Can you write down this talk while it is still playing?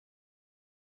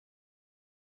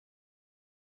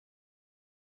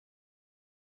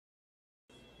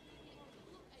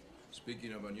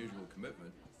Speaking of unusual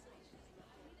commitment,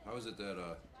 how is it that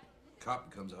a cop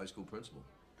becomes a high school principal?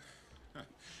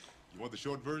 You want the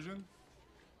short version?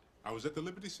 I was at the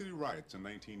Liberty City riots in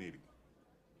 1980.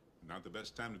 Not the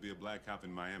best time to be a black cop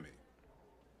in Miami.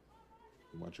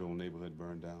 You watch your own neighborhood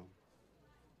burn down.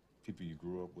 People you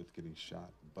grew up with getting shot,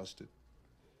 busted.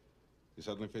 You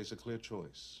suddenly face a clear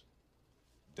choice.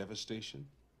 Devastation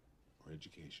or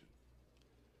education.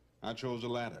 I chose the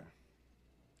latter.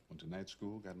 Went to night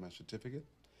school, got my certificate,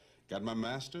 got my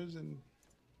master's, and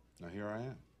now here I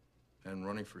am. And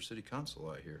running for city council,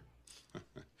 I hear.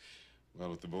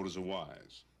 Well, if the voters are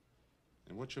wise.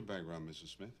 And what's your background,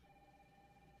 Mrs. Smith?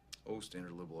 Oh,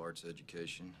 standard liberal arts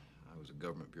education. I was a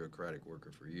government bureaucratic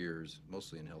worker for years,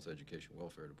 mostly in health education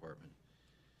welfare department.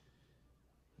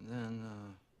 And then,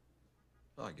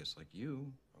 well, I guess like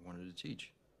you, I wanted to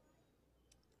teach.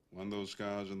 One of those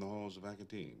scars in the halls of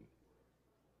Academe.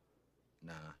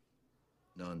 Nah,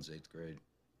 none's 8th grade.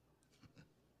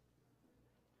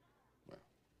 Well,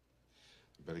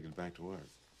 you better get back to work.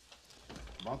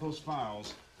 About those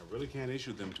files, I really can't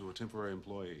issue them to a temporary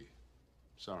employee.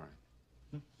 Sorry.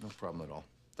 No problem at all.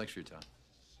 Thanks for your time.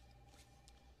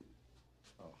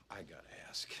 Oh, I gotta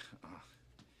ask.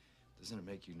 Doesn't it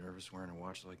make you nervous wearing a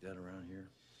watch like that around here?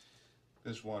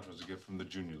 This watch was a gift from the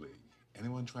Junior League.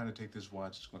 Anyone trying to take this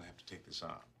watch is going to have to take this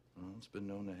on. Well, it's been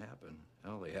known to happen.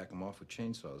 Hell, they hack them off with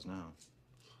chainsaws now.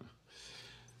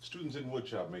 Students in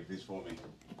woodshop make these for me.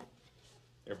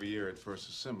 Every year at First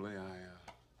Assembly, I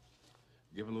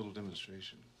give a little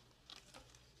demonstration.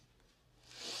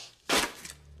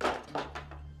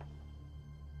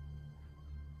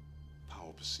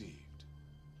 Power perceived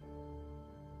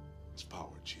is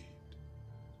power achieved.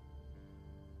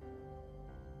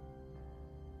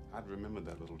 I'd remember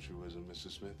that little truism,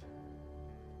 Mrs. Smith.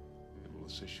 It will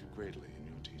assist you greatly in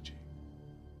your teaching.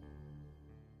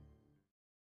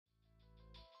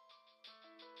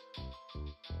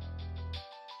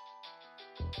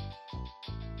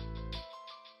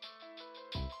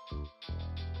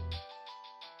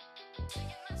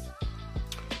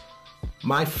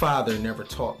 My father never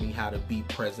taught me how to be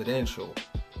presidential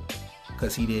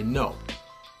because he didn't know.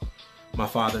 My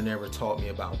father never taught me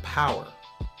about power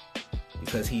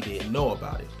because he didn't know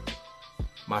about it.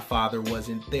 My father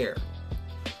wasn't there.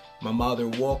 My mother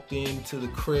walked into the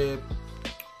crib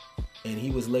and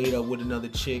he was laid up with another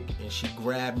chick and she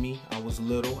grabbed me. I was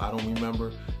little, I don't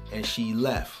remember, and she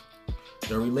left.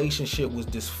 The relationship was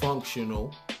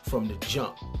dysfunctional from the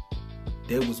jump.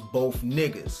 They was both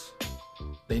niggas.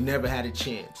 They never had a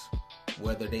chance,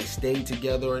 whether they stayed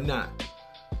together or not.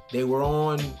 They were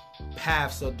on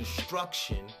paths of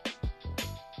destruction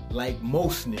like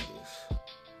most niggas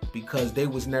because they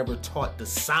was never taught the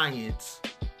science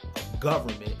of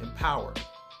government and power.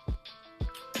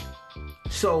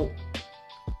 So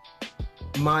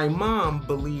my mom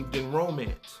believed in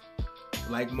romance,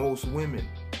 like most women,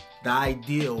 the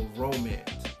ideal of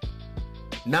romance.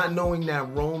 Not knowing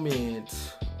that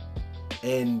romance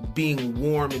and being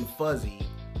warm and fuzzy,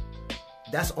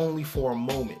 that's only for a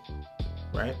moment,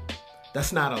 right?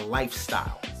 That's not a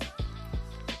lifestyle.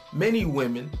 Many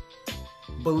women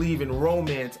believe in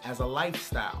romance as a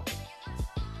lifestyle,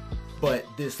 but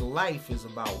this life is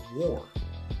about war.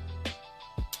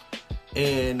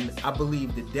 And I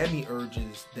believe the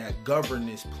demiurges that govern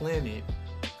this planet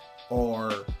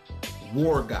are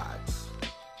war gods,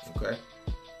 okay?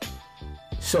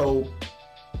 So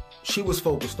she was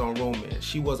focused on romance.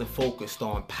 She wasn't focused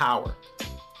on power.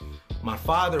 My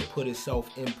father put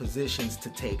himself in positions to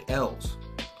take L's.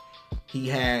 He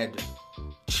had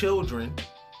children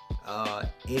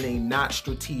in a not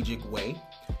strategic way.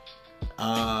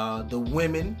 The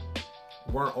women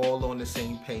weren't all on the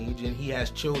same page, and he has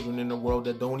children in the world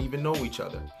that don't even know each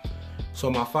other. So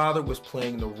my father was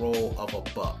playing the role of a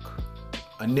buck,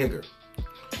 a nigger.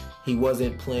 He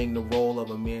wasn't playing the role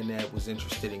of a man that was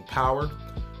interested in power.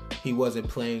 He wasn't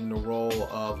playing the role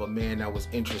of a man that was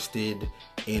interested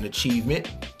in achievement.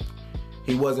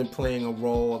 He wasn't playing a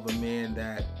role of a man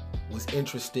that was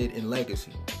interested in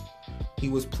legacy. He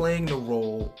was playing the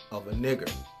role of a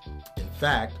nigger. In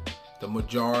fact, the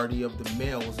majority of the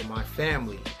males in my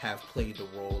family have played the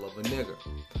role of a nigger.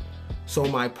 So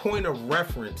my point of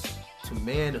reference to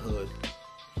manhood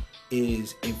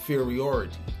is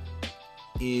inferiority,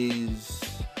 is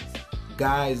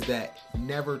guys that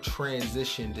never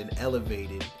transitioned and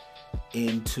elevated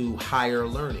into higher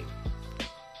learning.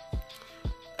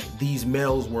 These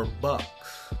males were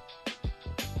bucks.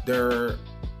 Their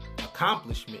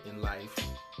accomplishment in life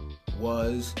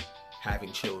was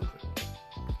having children.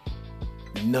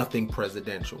 Nothing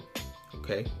presidential,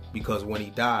 okay? Because when he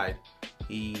died,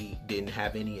 he didn't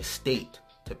have any estate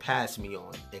to pass me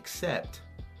on except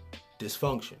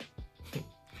dysfunction.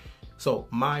 So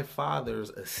my father's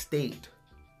estate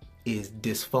is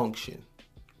dysfunction.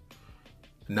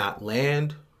 Not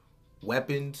land,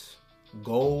 weapons,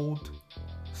 gold,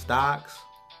 stocks,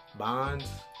 bonds,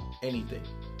 anything.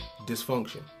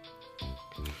 Dysfunction.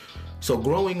 So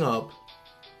growing up,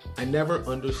 I never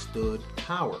understood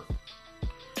power.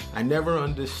 I never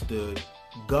understood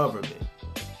government.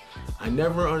 I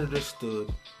never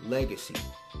understood legacy.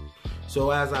 So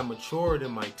as I matured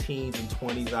in my teens and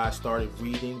 20s, I started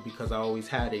reading because I always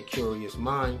had a curious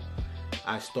mind.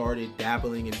 I started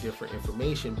dabbling in different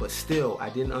information, but still I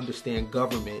didn't understand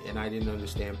government, and I didn't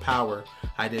understand power.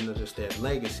 I didn't understand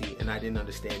legacy, and I didn't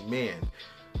understand man.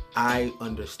 I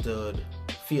understood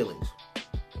feelings.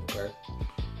 Okay.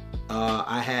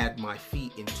 I had my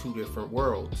feet in two different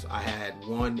worlds. I had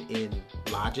one in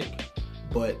logic,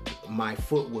 but my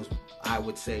foot was, I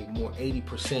would say, more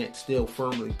 80% still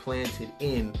firmly planted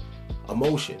in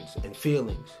emotions and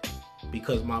feelings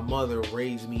because my mother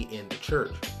raised me in the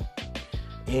church.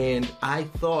 And I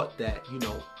thought that,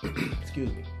 excuse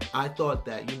me, I thought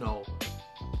that,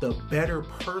 the better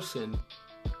person,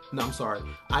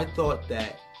 I thought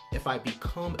that if I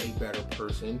become a better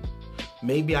person,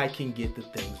 maybe I can get the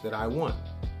things that I want.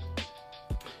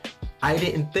 I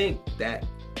didn't think that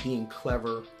being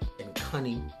clever and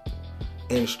cunning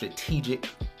and strategic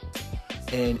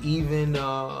and even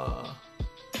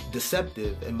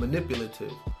deceptive and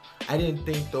manipulative, I didn't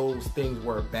think those things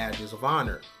were badges of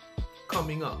honor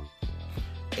coming up.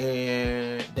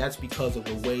 And that's because of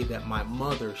the way that my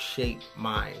mother shaped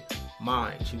my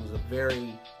mind. She was a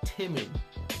very timid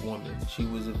woman. She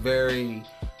was a very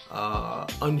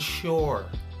unsure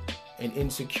and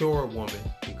insecure woman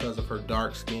because of her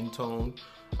dark skin tone.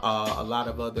 A lot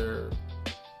of other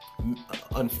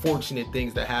unfortunate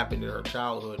things that happened in her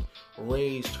childhood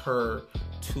raised her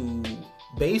to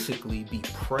basically be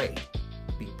prey.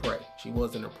 She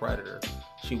wasn't a predator.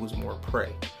 She was more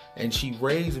prey. And she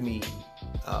raised me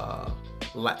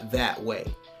that way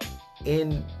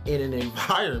in an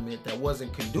environment that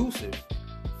wasn't conducive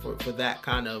for that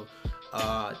kind of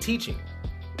teaching,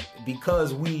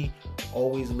 because we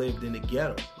always lived in the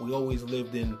ghetto. We always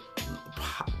lived in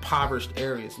impoverished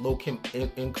areas, low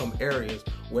income areas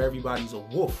where everybody's a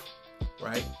wolf,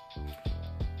 right?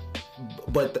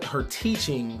 But her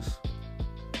teachings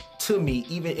to me,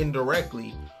 even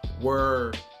indirectly,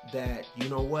 were that, you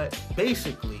know what,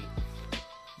 basically,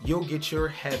 you'll get your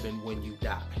heaven when you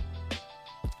die.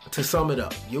 To sum it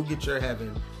up, you'll get your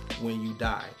heaven when you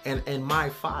die. And my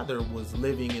father was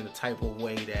living in a type of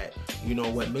way that, you know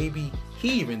what, maybe he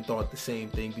even thought the same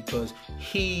thing, because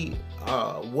he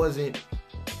wasn't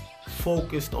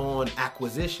focused on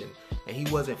acquisition, and he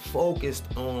wasn't focused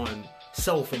on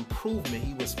self-improvement.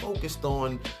 He was focused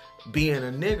on being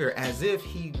a nigger as if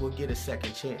he would get a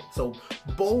second chance. So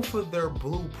both of their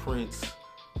blueprints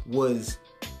was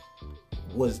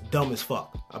dumb as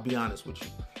fuck. I'll be honest with you.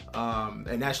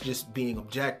 And that's just being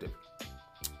objective.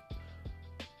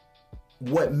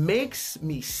 What makes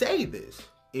me say this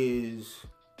is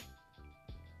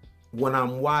when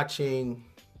I'm watching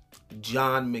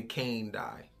John McCain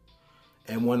die,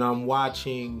 and when I'm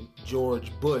watching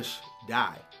George Bush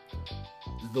die,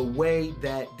 the way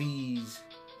that these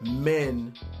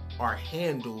men are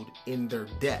handled in their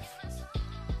death.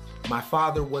 My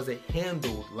father wasn't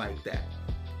handled like that.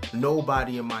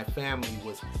 Nobody in my family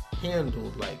was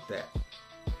handled like that.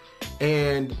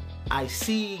 And I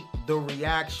see the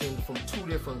reaction from two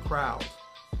different crowds.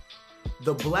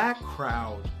 The black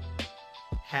crowd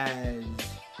has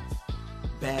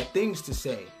bad things to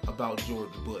say about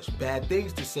George Bush, bad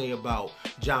things to say about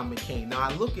John McCain. Now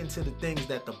I look into the things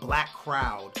that the black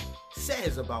crowd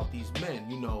says about these men.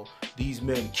 You know, these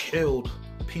men killed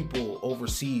people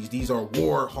overseas. These are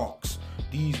war hawks.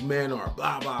 These men are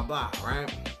blah, blah, blah,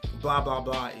 right? Blah, blah,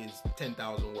 blah is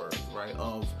 10,000 words, right?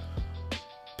 Of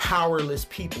powerless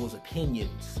people's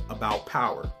opinions about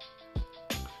power.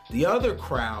 The other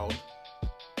crowd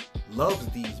loves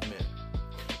these men.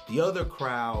 The other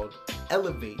crowd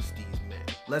elevates these men.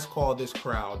 Let's call this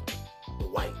crowd the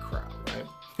white crowd,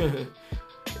 right?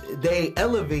 They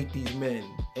elevate these men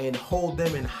and hold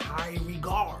them in high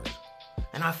regard.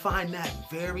 And I find that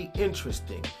very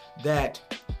interesting, that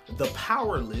the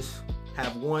powerless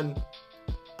have one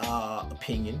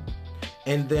opinion,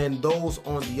 and then those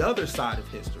on the other side of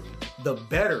history, the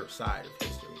better side of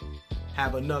history,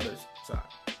 have another side,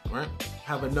 right?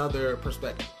 Have another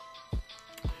perspective.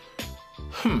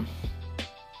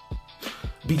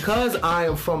 Because I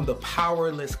am from the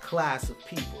powerless class of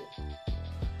people,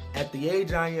 at the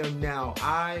age I am now,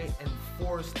 I am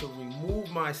forced to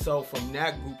remove myself from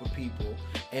that group of people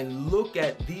and look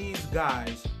at these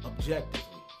guys objectively.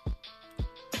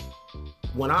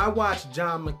 When I watched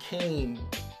John McCain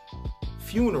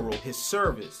funeral, his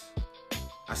service,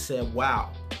 I said, wow,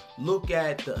 look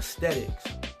at the aesthetics.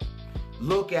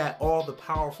 Look at all the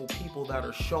powerful people that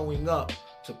are showing up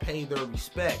to pay their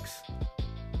respects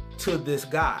to this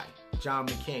guy, John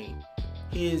McCain.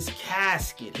 His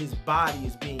casket, his body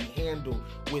is being handled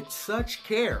with such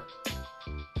care.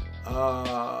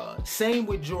 Same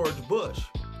with George Bush.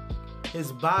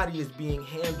 His body is being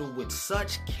handled with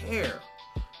such care.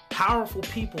 Powerful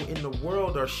people in the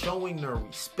world are showing their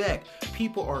respect.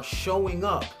 People are showing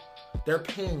up. They're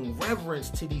paying reverence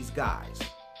to these guys.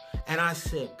 And I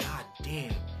said, God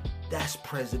damn, that's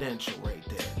presidential right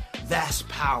there. That's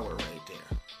power right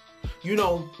there. You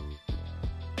know,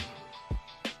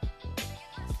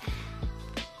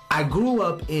 I grew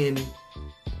up in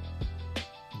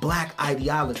black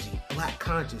ideology, black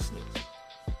consciousness.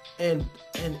 And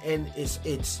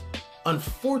it's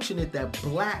unfortunate that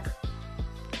black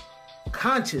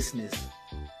consciousness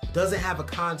doesn't have a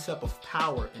concept of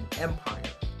power and empire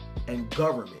and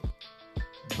government.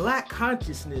 Black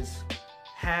consciousness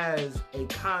has a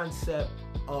concept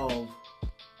of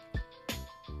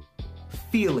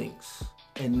feelings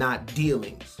and not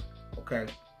dealings, okay?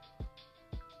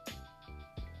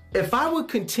 If I would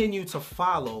continue to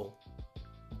follow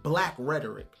black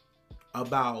rhetoric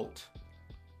about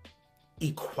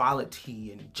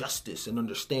equality and justice and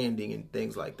understanding and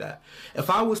things like that, if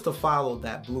I was to follow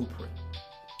that blueprint,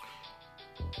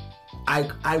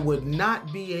 I would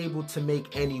not be able to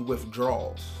make any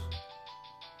withdrawals.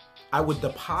 I would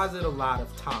deposit a lot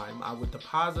of time, I would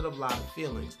deposit a lot of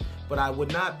feelings, but I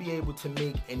would not be able to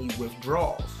make any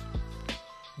withdrawals.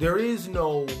 There is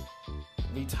no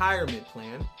retirement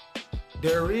plan.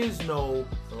 There is no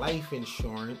life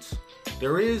insurance.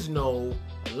 There is no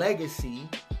legacy.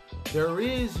 There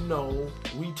is no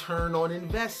return on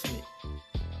investment.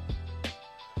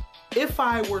 If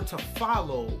I were to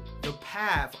follow the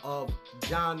path of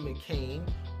John McCain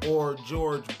or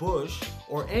George Bush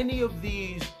or any of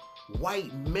these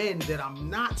white men that I'm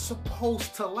not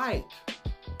supposed to like,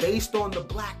 based on the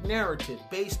black narrative,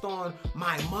 based on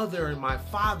my mother and my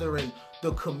father and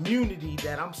the community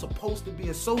that I'm supposed to be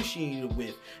associated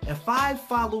with, if I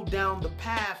follow down the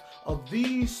path of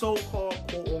these so-called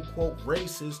quote-unquote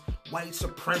racist, white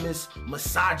supremacist,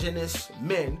 misogynist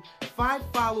men, if I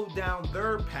follow down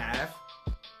their path,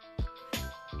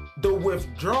 the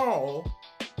withdrawal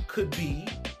could be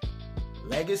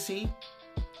legacy,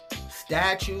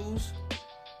 statues,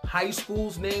 high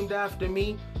schools named after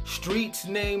me, streets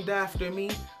named after me,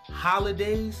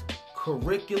 holidays,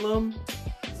 curriculum,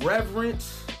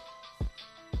 reverence.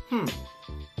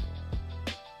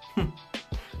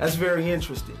 That's very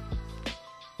interesting.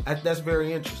 That's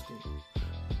very interesting.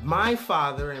 My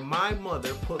father and my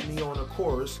mother put me on a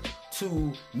course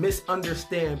to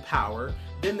misunderstand power.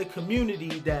 Then the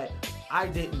community that I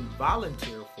didn't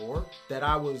volunteer for, that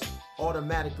I was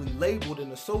automatically labeled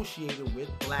and associated with,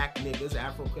 black niggas,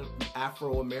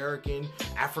 Afro-American,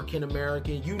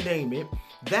 African-American, you name it,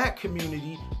 that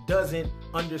community doesn't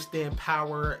understand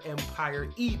power, empire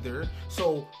either.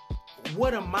 So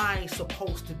what am I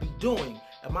supposed to be doing?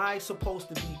 Am I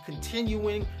supposed to be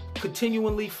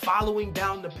continually following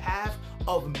down the path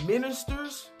of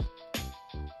ministers?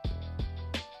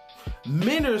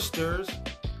 Ministers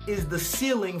is the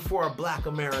ceiling for a black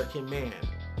American man.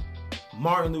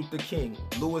 Martin Luther King,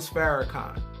 Louis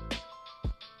Farrakhan,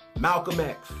 Malcolm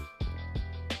X,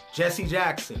 Jesse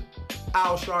Jackson,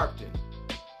 Al Sharpton.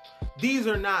 These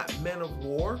are not men of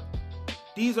war.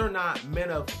 These are not men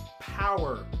of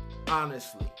power,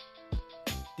 honestly.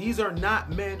 These are not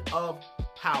men of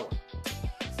power.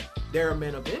 They're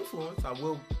men of influence. I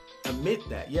will admit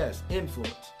that, yes,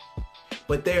 influence.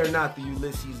 But they are not the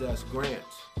Ulysses S.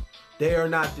 Grants. They are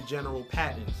not the General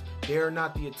Pattons. They are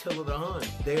not the Attila the Hun.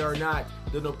 They are not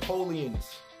the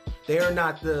Napoleons. They are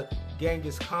not the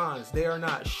Genghis Khans. They are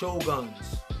not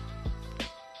shoguns.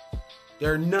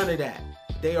 They're none of that.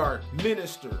 They are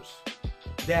ministers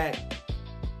that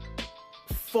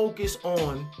focus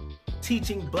on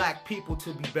teaching black people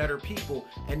to be better people,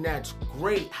 and that's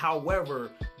great.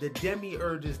 However, the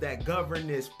demiurges that govern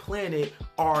this planet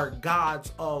are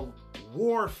gods of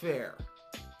warfare.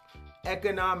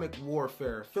 Economic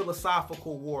warfare,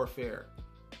 philosophical warfare,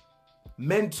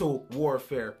 mental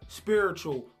warfare,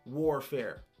 spiritual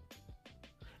warfare.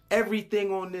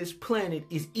 Everything on this planet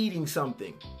is eating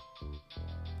something.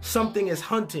 Something is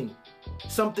hunting.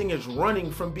 Something is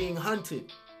running from being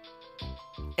hunted.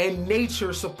 And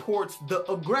nature supports the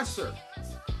aggressor.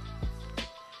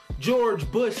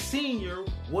 George Bush Sr.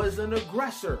 was an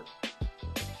aggressor.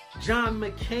 John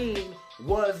McCain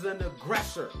was an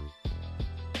aggressor.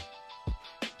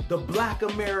 The black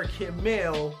American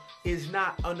male is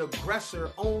not an aggressor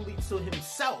only to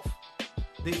himself.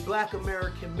 The black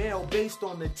American male, based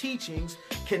on the teachings,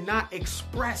 cannot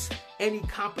express any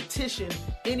competition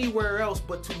anywhere else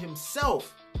but to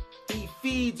himself. He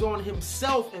feeds on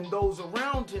himself and those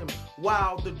around him,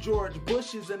 while the George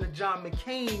Bushes and the John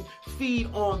McCain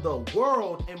feed on the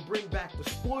world and bring back the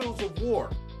spoils of war.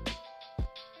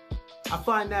 I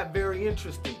find that very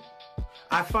interesting.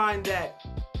 I find that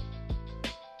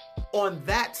on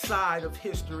that side of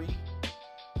history,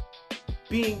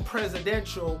 being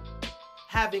presidential,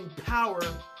 having power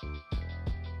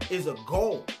is a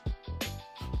goal.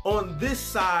 On this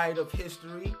side of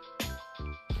history,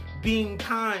 being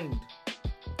kind,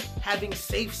 having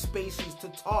safe spaces to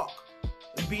talk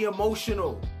and be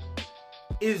emotional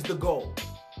is the goal.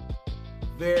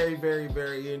 Very, very,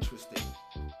 very interesting.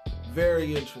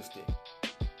 Very interesting.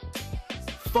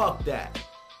 Fuck that.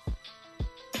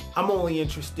 I'm only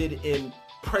interested in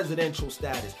presidential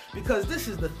status, because this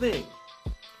is the thing.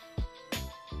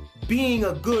 Being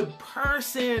a good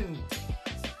person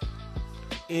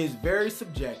is very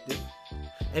subjective,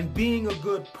 and being a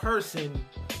good person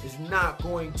is not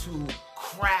going to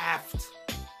craft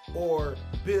or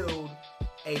build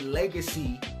a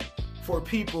legacy for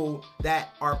people that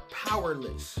are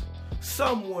powerless.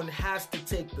 Someone has to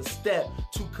take the step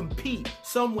to compete.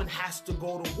 Someone has to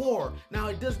go to war. Now,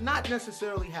 it does not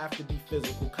necessarily have to be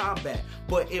physical combat,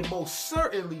 but it most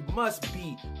certainly must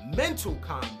be mental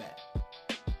combat.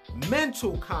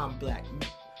 Mental combat,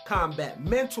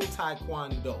 mental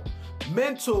taekwondo,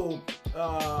 mental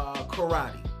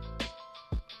karate.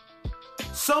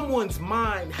 Someone's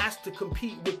mind has to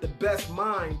compete with the best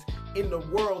minds in the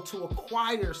world to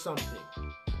acquire something.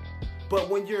 But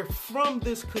when you're from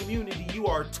this community, you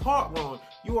are taught wrong.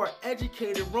 You are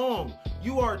educated wrong.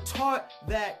 You are taught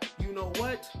that, you know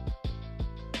what?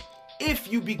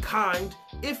 If you be kind,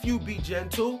 if you be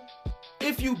gentle,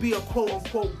 if you be a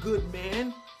quote-unquote good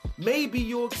man, maybe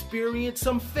you'll experience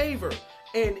some favor.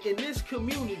 And in this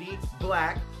community,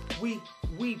 black, we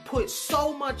put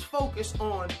so much focus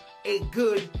on a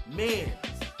good man,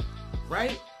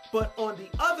 right? But on the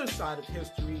other side of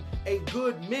history, a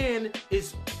good man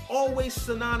is always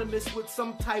synonymous with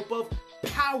some type of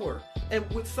power and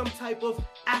with some type of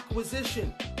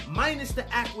acquisition. Minus the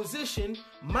acquisition,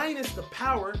 minus the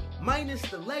power, minus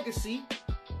the legacy,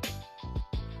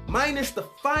 minus the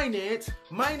finance,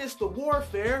 minus the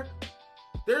warfare,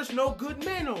 there's no good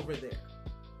men over there.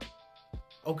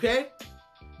 Okay?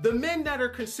 The men that are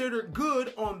considered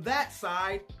good on that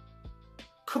side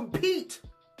compete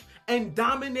and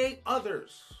dominate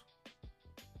others.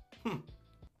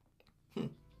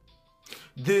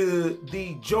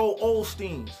 The Joel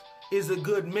Osteen is a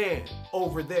good man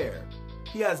over there.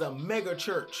 He has a mega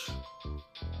church.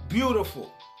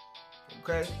 Beautiful.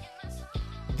 Okay?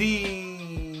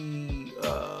 The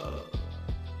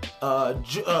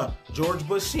George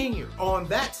Bush Sr. on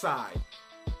that side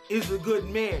is a good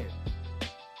man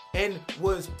and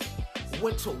went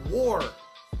to war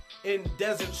in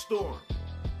Desert Storm.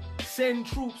 Send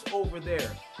troops over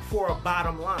there for a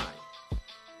bottom line.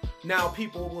 Now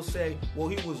people will say, well,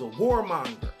 he was a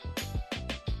warmonger.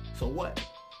 So what?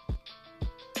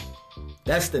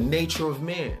 That's the nature of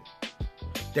man.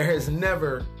 There has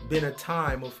never been a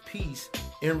time of peace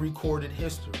in recorded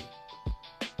history.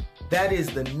 That is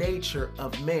the nature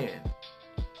of man.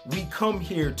 We come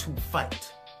here to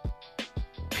fight.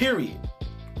 Period.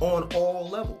 On all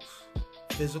levels.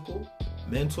 Physical,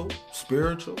 mental,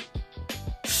 spiritual.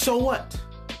 So what?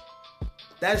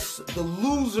 That's the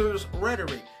loser's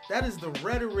rhetoric. That is the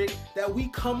rhetoric that we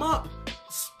come up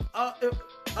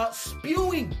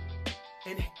spewing.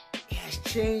 And it has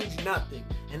changed nothing.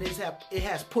 And it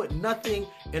has put nothing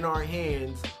in our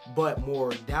hands but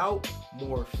more doubt,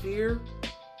 more fear,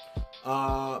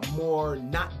 more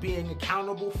not being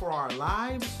accountable for our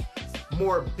lives,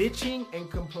 more bitching and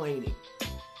complaining.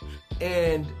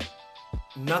 And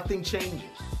nothing changes.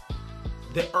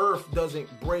 The earth doesn't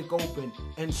break open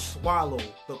and swallow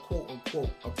the quote-unquote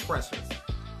oppressor.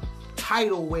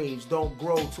 Tidal waves don't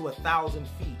grow to 1,000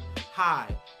 feet high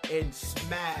and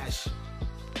smash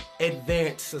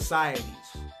advanced societies.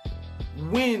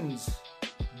 Winds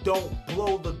don't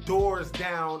blow the doors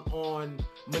down on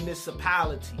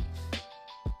municipalities.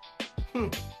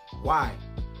 Why?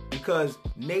 Because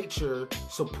nature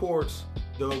supports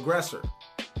the aggressor.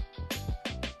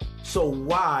 So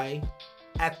why,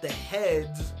 at the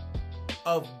heads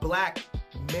of black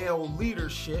male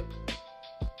leadership,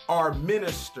 are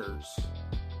ministers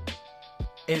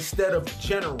instead of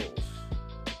generals?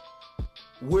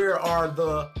 Where are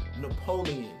the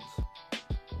Napoleons?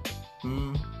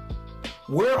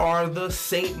 Where are the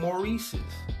Saint Maurices?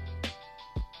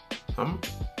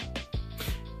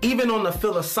 Even on the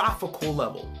philosophical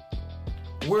level,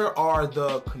 where are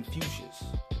the Confucius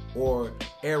or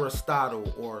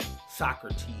Aristotle or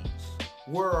Socrates?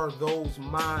 Where are those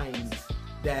minds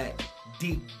that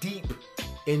dig deep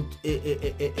into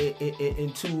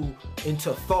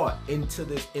thought, into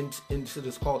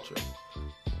this culture?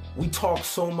 We talk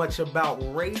so much about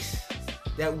race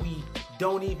that we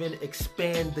don't even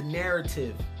expand the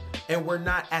narrative, and we're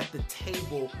not at the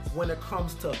table when it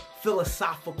comes to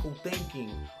philosophical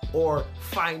thinking or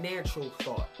financial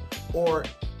thought or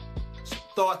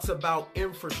thoughts about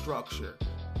infrastructure.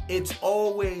 It's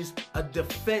always a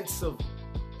defensive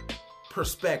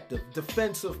perspective,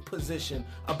 defensive position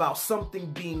about something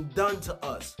being done to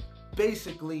us.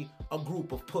 Basically, a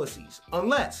group of pussies.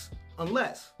 Unless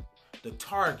the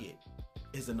target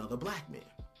is another black man.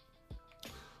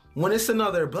 When it's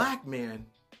another black man,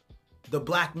 the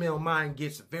black male mind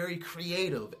gets very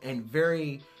creative and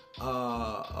very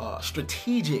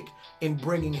strategic in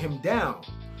bringing him down.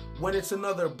 When it's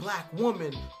another black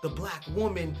woman, the black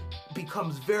woman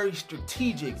becomes very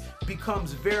strategic,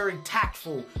 becomes very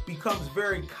tactful, becomes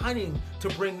very cunning to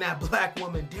bring that black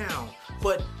woman down.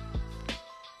 But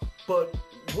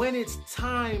when it's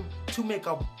time to make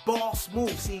a boss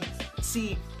move,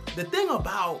 see, the thing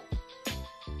about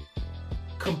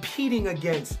competing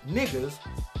against niggas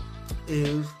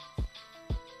is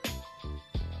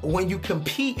when you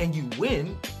compete and you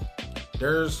win,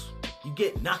 you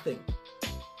get nothing.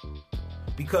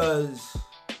 Because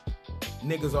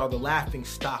niggas are the laughing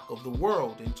stock of the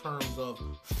world in terms of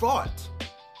thought.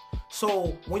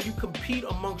 So when you compete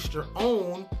amongst your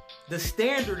own, the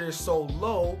standard is so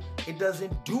low, it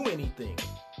doesn't do anything.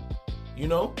 You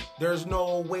know, there's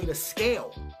no way to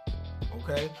scale.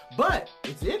 Okay? But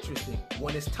it's interesting.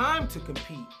 When it's time to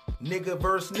compete, nigga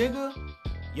versus nigga,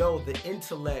 yo, the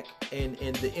intellect and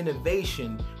the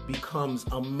innovation becomes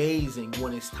amazing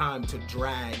when it's time to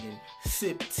drag and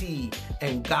sip tea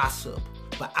and gossip.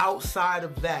 But outside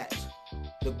of that,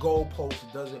 the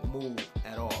goalpost doesn't move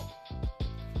at all.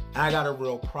 I got a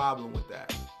real problem with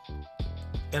that.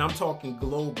 And I'm talking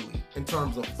globally in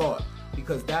terms of thought,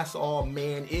 because that's all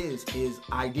man is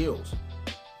ideals.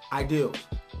 Ideals.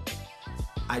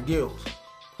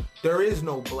 There is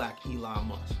no black Elon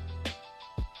Musk.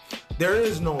 There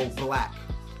is no black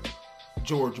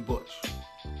George Bush.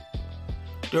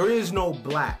 There is no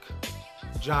black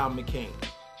John McCain,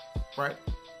 right?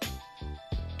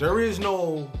 There is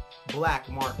no black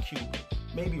Mark Cuban,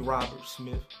 maybe Robert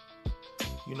Smith,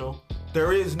 you know?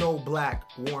 There is no black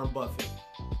Warren Buffett.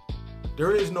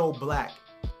 There is no black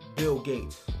Bill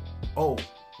Gates. Oh,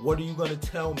 what are you gonna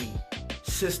tell me?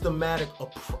 Systematic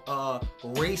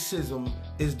racism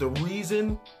is the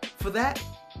reason for that?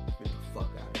 Get the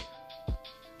fuck out of here.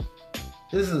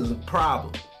 This is a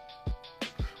problem.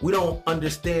 We don't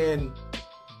understand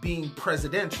being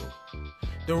presidential.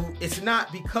 It's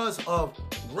not because of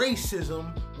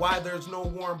racism why there's no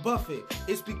Warren Buffett.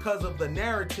 It's because of the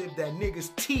narrative that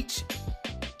niggas teach.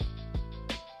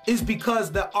 It's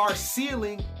because our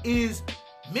ceiling is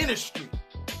ministry,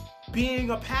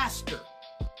 being a pastor.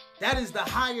 That is the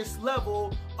highest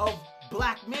level of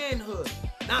black manhood,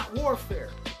 not warfare,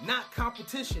 not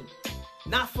competition,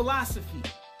 not philosophy,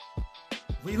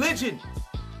 religion.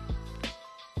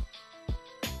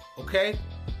 Okay?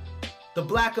 The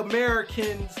black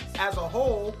Americans as a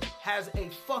whole has a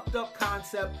fucked up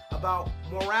concept about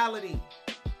morality.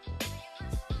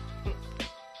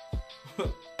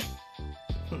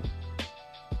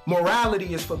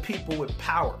 Morality is for people with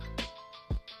power.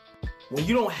 When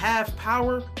you don't have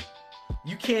power,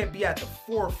 you can't be at the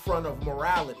forefront of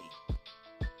morality.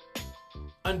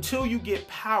 Until you get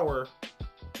power,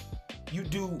 you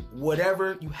do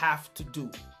whatever you have to do.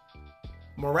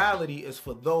 Morality is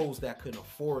for those that can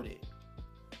afford it.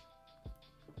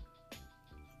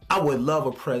 I would love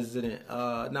a president,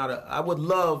 I would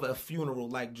love a funeral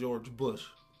like George Bush.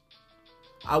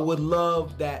 I would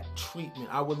love that treatment.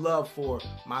 I would love for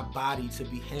my body to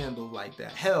be handled like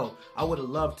that. Hell, I would have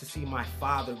loved to see my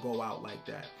father go out like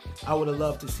that. I would have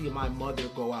loved to see my mother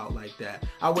go out like that.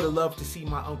 I would have loved to see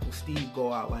my Uncle Steve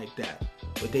go out like that.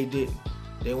 But they didn't.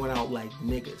 They went out like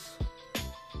niggas.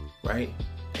 Right?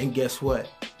 And guess what?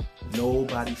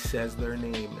 Nobody says their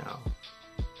name now.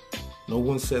 No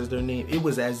one says their name. It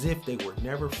was as if they were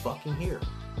never fucking here.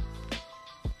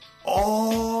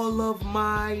 All of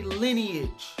my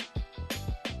lineage,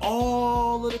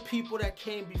 all of the people that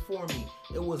came before me,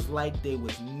 it was like they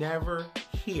was never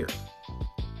here.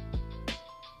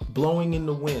 blowing in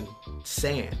the wind,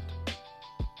 sand.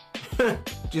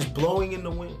 Just blowing in the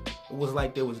wind. It was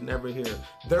like they was never here.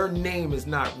 Their name is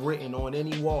not written on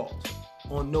any walls,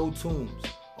 on no tombs,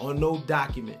 on no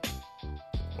document.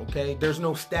 Okay? There's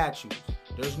no statues.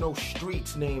 There's no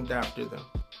streets named after them.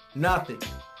 Nothing.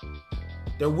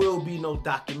 There will be no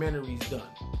documentaries done.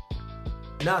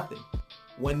 Nothing.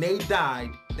 When they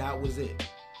died, that was it.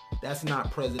 That's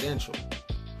not presidential.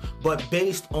 But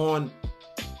based on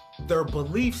their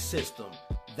belief system,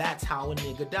 that's how a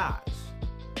nigga dies.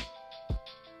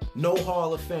 No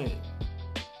Hall of Fame.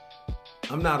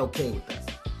 I'm not okay with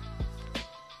that.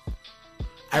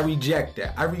 I reject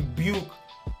that. I rebuke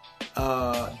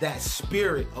that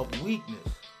spirit of weakness.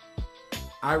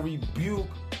 I rebuke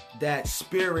that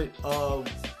spirit of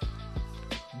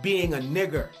being a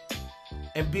nigger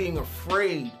and being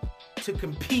afraid to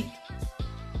compete.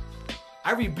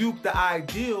 I rebuke the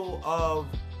ideal of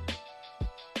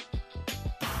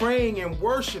praying and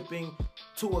worshiping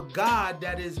to a God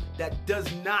that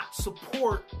does not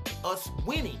support us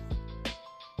winning.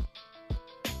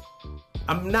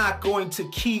 I'm not going to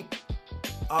keep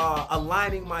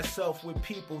aligning myself with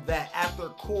people that at their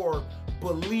core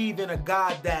believe in a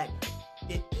God that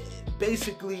it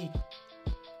basically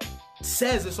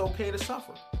says it's okay to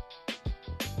suffer.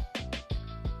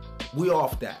 We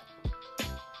off that.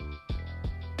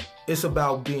 It's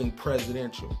about being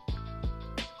presidential.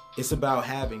 It's about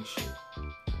having shit.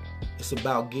 It's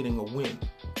about getting a win.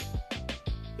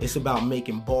 It's about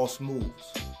making boss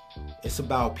moves. It's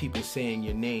about people saying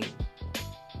your name.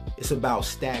 It's about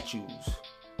statues.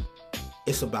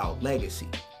 It's about legacy.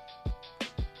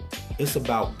 It's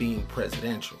about being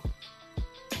presidential.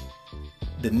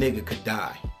 The nigga could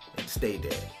die and stay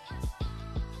dead.